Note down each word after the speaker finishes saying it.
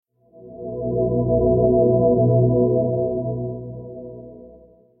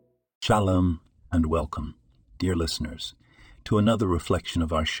Shalom and welcome, dear listeners, to another reflection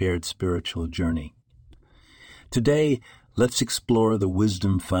of our shared spiritual journey. Today, let's explore the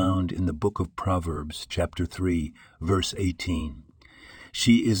wisdom found in the book of Proverbs, chapter 3, verse 18.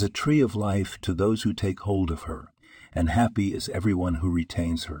 She is a tree of life to those who take hold of her, and happy is everyone who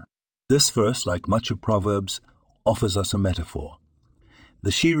retains her. This verse, like much of Proverbs, offers us a metaphor.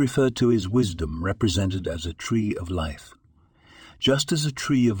 The she referred to is wisdom, represented as a tree of life. Just as a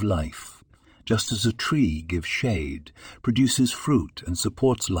tree of life, just as a tree gives shade, produces fruit, and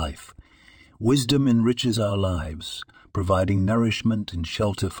supports life, wisdom enriches our lives, providing nourishment and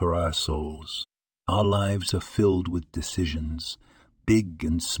shelter for our souls. Our lives are filled with decisions, big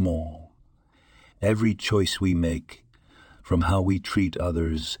and small. Every choice we make, from how we treat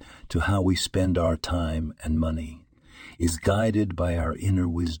others to how we spend our time and money, is guided by our inner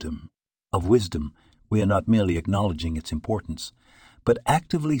wisdom. Of wisdom, we are not merely acknowledging its importance, but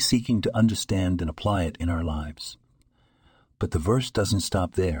actively seeking to understand and apply it in our lives. But the verse doesn't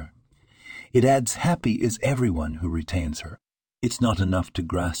stop there. It adds, happy is everyone who retains her. It's not enough to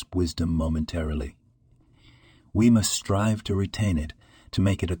grasp wisdom momentarily. We must strive to retain it, to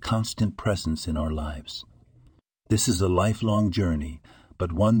make it a constant presence in our lives. This is a lifelong journey,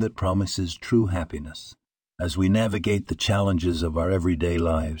 but one that promises true happiness. As we navigate the challenges of our everyday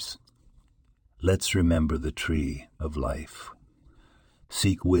lives, let's remember the tree of life.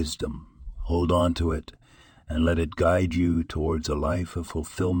 Seek wisdom, hold on to it, and let it guide you towards a life of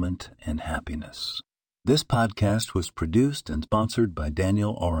fulfillment and happiness. This podcast was produced and sponsored by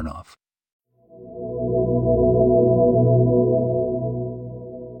Daniel Aronoff.